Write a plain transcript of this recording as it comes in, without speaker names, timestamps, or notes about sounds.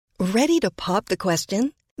Ready to pop the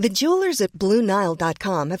question? The jewelers at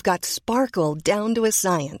BlueNile.com have got sparkle down to a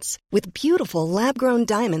science with beautiful lab-grown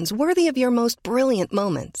diamonds worthy of your most brilliant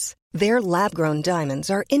moments. Their lab-grown diamonds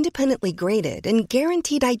are independently graded and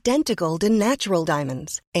guaranteed identical to natural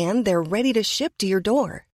diamonds, and they're ready to ship to your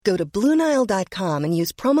door. Go to BlueNile.com and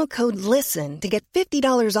use promo code LISTEN to get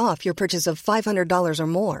 $50 off your purchase of $500 or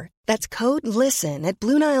more. That's code LISTEN at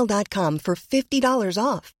BlueNile.com for $50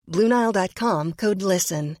 off. BlueNile.com, code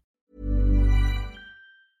LISTEN.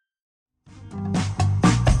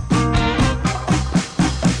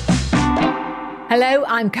 Hello,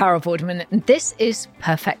 I'm Cara Vorderman, and this is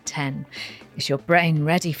Perfect 10. Is your brain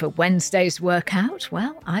ready for Wednesday's workout?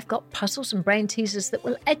 Well, I've got puzzles and brain teasers that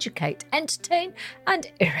will educate, entertain,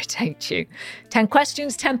 and irritate you. 10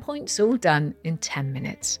 questions, 10 points, all done in 10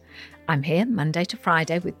 minutes. I'm here Monday to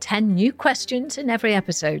Friday with 10 new questions in every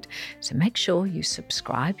episode, so make sure you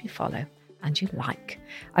subscribe, you follow, and you like.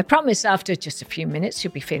 I promise after just a few minutes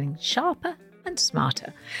you'll be feeling sharper and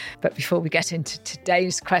smarter. But before we get into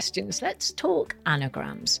today's questions, let's talk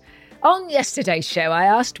anagrams. On yesterday's show, I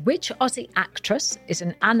asked which Aussie actress is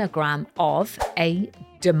an anagram of a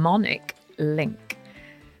demonic link.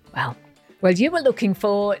 Well, you were looking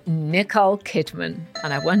for Nicole Kidman,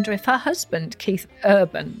 and I wonder if her husband, Keith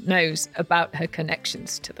Urban, knows about her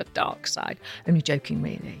connections to the dark side. Only joking,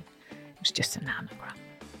 really. It was just an anagram.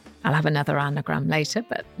 I'll have another anagram later,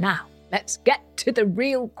 but now let's get to the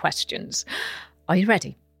real questions. Are you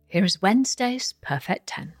ready? Here is Wednesday's Perfect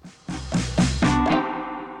 10.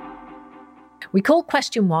 We call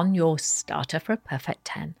question 1 your starter for a perfect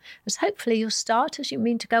 10, as hopefully you'll start as you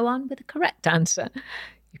mean to go on with the correct answer.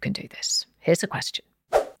 You can do this. Here's a question.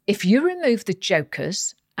 If you remove the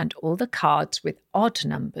jokers and all the cards with odd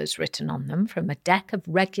numbers written on them from a deck of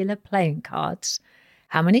regular playing cards,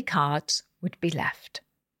 how many cards would be left?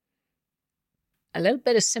 A little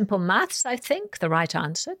bit of simple maths, I think. The right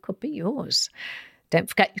answer could be yours. Don't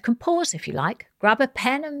forget you can pause if you like. Grab a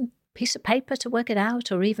pen and piece of paper to work it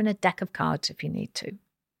out, or even a deck of cards if you need to.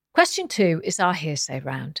 Question 2 is our hearsay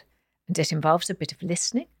round, and it involves a bit of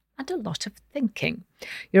listening and a lot of thinking.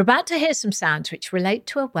 You're about to hear some sounds which relate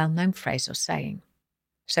to a well-known phrase or saying.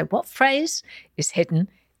 So what phrase is hidden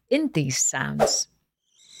in these sounds?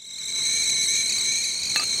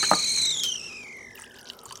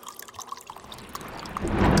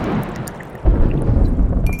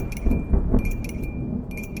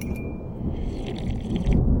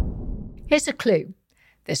 Here's a clue.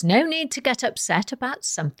 There's no need to get upset about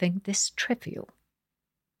something this trivial.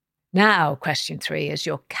 Now, question 3 is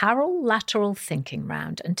your Carol lateral thinking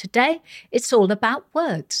round, and today it's all about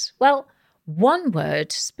words. Well, one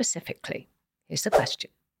word specifically. Here's the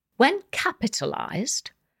question. When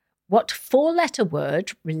capitalised, what 4-letter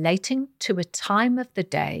word relating to a time of the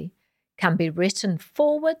day can be written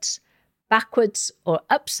forwards, backwards, or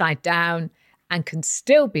upside down and can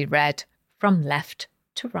still be read from left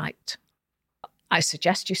to right? I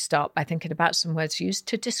suggest you start by thinking about some words used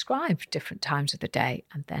to describe different times of the day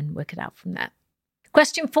and then work it out from there.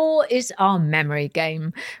 Question 4 is our memory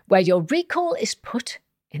game, where your recall is put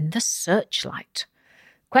in the searchlight.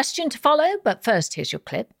 Question to follow, but first here's your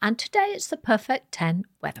clip, and today it's the Perfect 10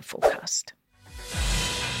 weather forecast.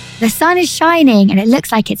 The sun is shining and it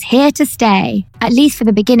looks like it's here to stay, at least for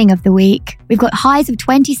the beginning of the week. We've got highs of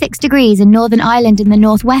 26 degrees in Northern Ireland in the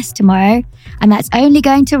northwest tomorrow, and that's only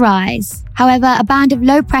going to rise. However, a band of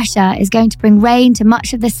low pressure is going to bring rain to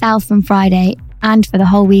much of the south from Friday and for the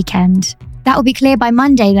whole weekend. That will be clear by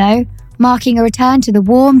Monday though, marking a return to the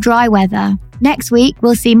warm, dry weather. Next week,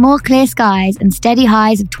 we'll see more clear skies and steady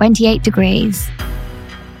highs of 28 degrees.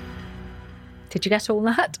 Did you get all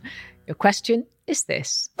that? Your question is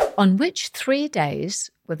this. On which 3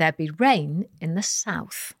 days will there be rain in the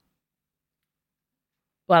south?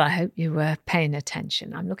 Well, I hope you were paying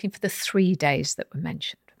attention. I'm looking for the 3 days that were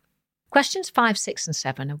mentioned. Questions 5, 6 and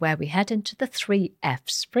 7 are where we head into the 3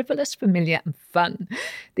 Fs, frivolous, familiar and fun.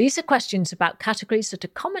 These are questions about categories that are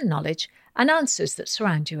common knowledge and answers that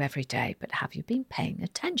surround you every day. But have you been paying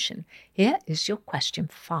attention? Here is your question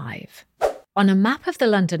 5. On a map of the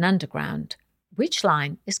London Underground, which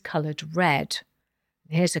line is coloured red?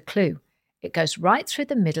 Here's a clue. It goes right through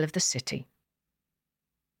the middle of the city.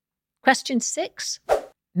 Question 6.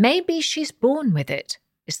 Maybe she's born with it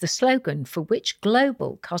is the slogan for which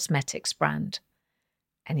global cosmetics brand?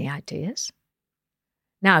 Any ideas?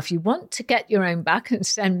 Now, if you want to get your own back and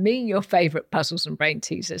send me your favourite puzzles and brain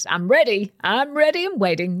teasers, I'm ready and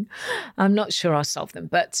waiting. I'm not sure I'll solve them,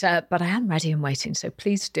 but I am ready and waiting, so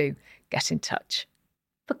please do get in touch.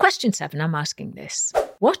 For question 7, I'm asking this.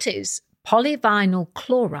 What is polyvinyl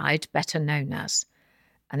chloride better known as?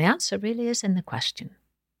 And the answer really is in the question.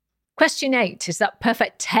 Question 8, is that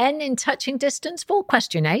perfect 10 in touching distance? For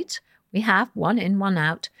question 8, we have 1 in, 1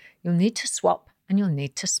 out. You'll need to swap and you'll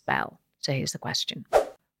need to spell. So here's the question.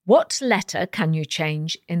 What letter can you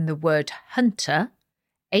change in the word hunter,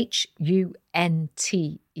 Hunter,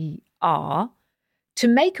 to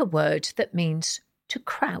make a word that means to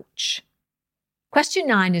crouch? Question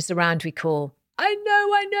 9 is the round we call I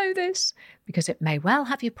know this, because it may well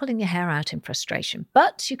have you pulling your hair out in frustration.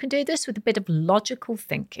 But you can do this with a bit of logical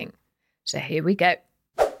thinking. So here we go.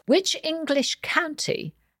 Which English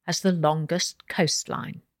county has the longest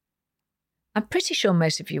coastline? I'm pretty sure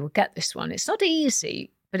most of you will get this one. It's not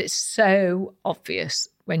easy, but it's so obvious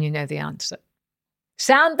when you know the answer.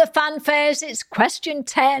 Sound the fanfares, it's question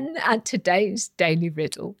 10 and today's Daily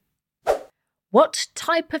Riddle. What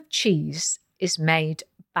type of cheese is made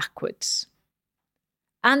backwards?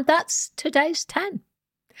 And that's today's 10.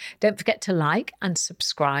 Don't forget to like and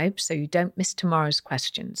subscribe so you don't miss tomorrow's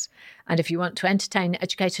questions. And if you want to entertain,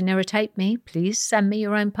 educate and irritate me, please send me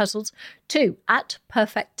your own puzzles to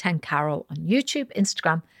 @Perfect10Carol on YouTube,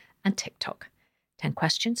 Instagram and TikTok. 10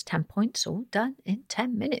 questions, 10 points, all done in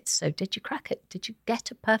 10 minutes. So did you crack it? Did you get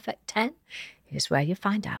a perfect 10? Here's where you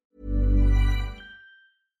find out.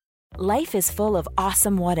 Life is full of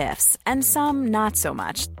awesome what-ifs, and some not so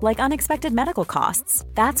much, like unexpected medical costs.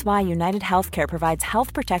 That's why United Healthcare provides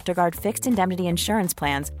Health Protector Guard fixed indemnity insurance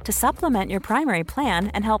plans to supplement your primary plan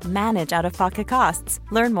and help manage out-of-pocket costs.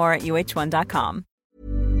 Learn more at uh1.com.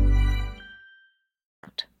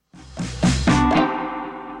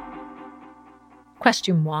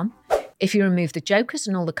 Question 1. If you remove the jokers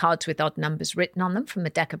and all the cards with odd numbers written on them from a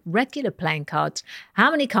deck of regular playing cards, how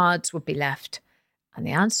many cards would be left? And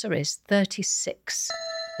the answer is 36.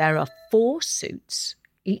 There are 4 suits,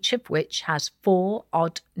 each of which has 4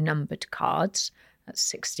 odd-numbered cards. That's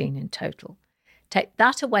 16 in total. Take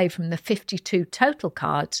that away from the 52 total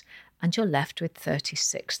cards, and you're left with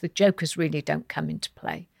 36. The jokers really don't come into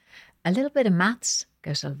play. A little bit of maths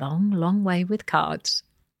goes a long, long way with cards.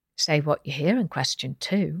 Say what you hear in question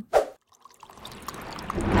 2.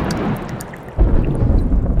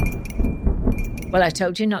 Well, I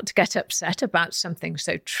told you not to get upset about something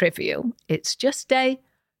so trivial. It's just a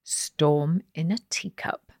storm in a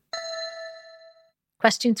teacup.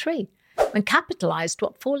 Question 3. When capitalised,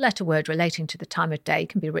 what 4-letter word relating to the time of day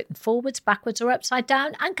can be written forwards, backwards or upside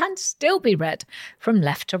down and can still be read from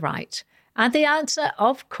left to right? And the answer,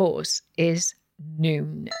 of course, is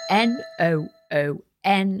noon.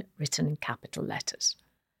 N-O-O-N, written in capital letters.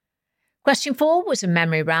 Question 4 was a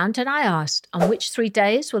memory round, and I asked, on which 3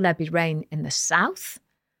 days will there be rain in the south?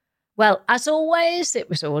 Well, as always, it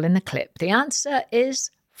was all in the clip. The answer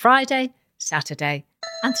is Friday, Saturday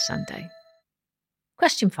and Sunday.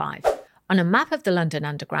 Question 5. On a map of the London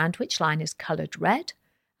Underground, which line is coloured red?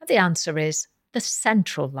 And the answer is the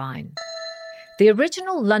Central Line. The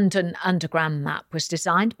original London Underground map was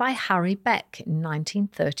designed by Harry Beck in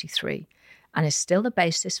 1933 and is still the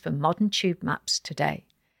basis for modern tube maps today.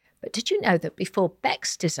 But did you know that before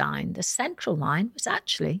Beck's design, the Central Line was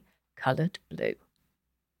actually coloured blue?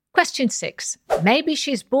 Question 6. Maybe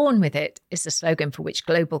she's born with it is the slogan for which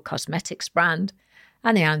global cosmetics brand?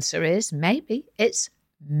 And the answer is maybe it's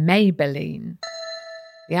Maybelline.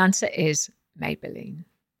 The answer is Maybelline.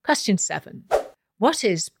 Question 7. What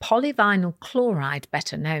is polyvinyl chloride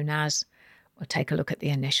better known as? Well, take a look at the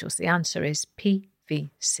initials. The answer is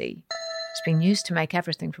PVC. It's been used to make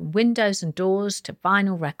everything from windows and doors to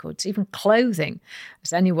vinyl records, even clothing,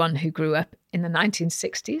 as anyone who grew up in the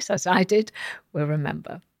 1960s, as I did, will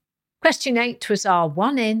remember. Question 8 was our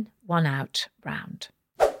 1 in, 1 out round.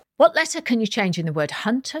 What letter can you change in the word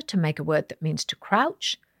hunter to make a word that means to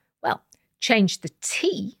crouch? Well, change the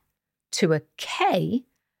T to a K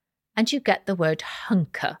and you get the word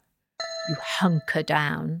hunker. You hunker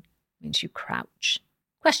down, means you crouch.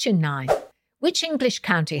 Question 9. Which English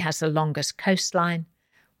county has the longest coastline?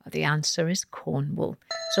 Well, the answer is Cornwall.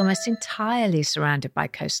 It's almost entirely surrounded by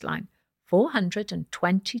coastline.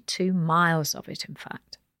 422 miles of it, in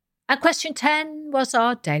fact. And question 10 was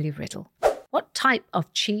our daily riddle. What type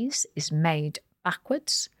of cheese is made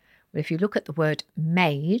backwards? Well, if you look at the word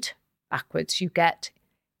made backwards, you get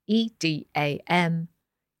E-D-A-M,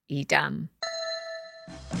 Edam.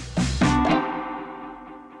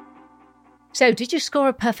 So, did you score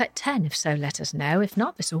a perfect 10? If so, let us know. If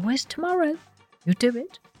not, there's always tomorrow. You'll do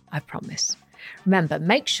it, I promise. Remember,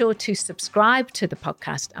 make sure to subscribe to the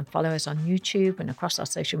podcast and follow us on YouTube and across our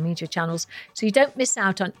social media channels so you don't miss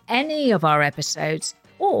out on any of our episodes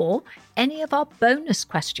or any of our bonus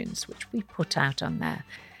questions, which we put out on there.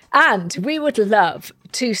 And we would love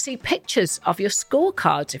to see pictures of your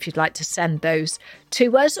scorecards if you'd like to send those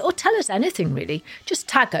to us, or tell us anything really. Just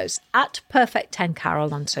tag us at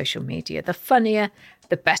Perfect10Carol on social media. The funnier,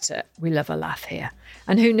 the better. We love a laugh here.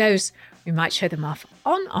 And who knows, we might show them off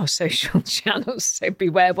on our social channels, so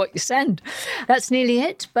beware what you send. That's nearly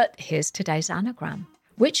it, but here's today's anagram.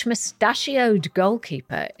 Which mustachioed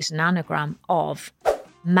goalkeeper is an anagram of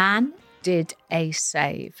man did a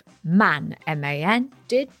save? Man, M-A-N,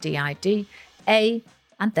 did, D-I-D, A,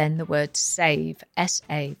 and then the word save,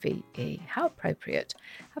 S-A-V-E. How appropriate.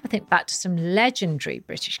 Have a think back to some legendary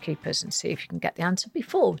British keepers and see if you can get the answer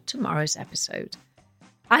before tomorrow's episode.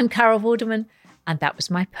 I'm Carol Vorderman, and that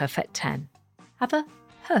was my Perfect 10. Have a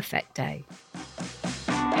perfect day.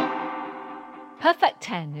 Perfect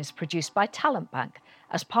 10 is produced by Talent Bank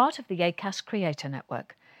as part of the Acast Creator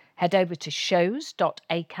Network. Head over to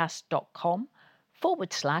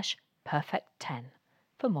shows.acast.com/perfect10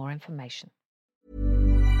 for more information.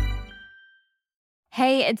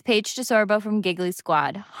 Hey, it's Paige DeSorbo from Giggly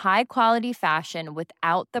Squad. High quality fashion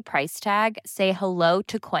without the price tag. Say hello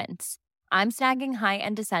to Quince. I'm snagging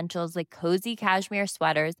high-end essentials like cozy cashmere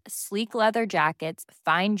sweaters, sleek leather jackets,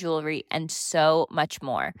 fine jewelry, and so much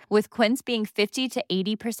more. With Quince being 50 to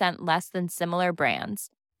 80% less than similar brands.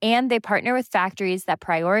 And they partner with factories that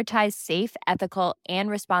prioritize safe, ethical, and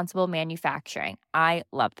responsible manufacturing. I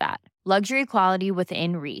love that. Luxury quality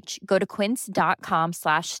within reach. Go to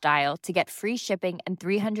quince.com/style to get free shipping and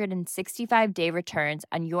 365-day returns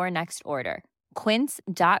on your next order.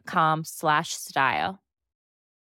 Quince.com/style.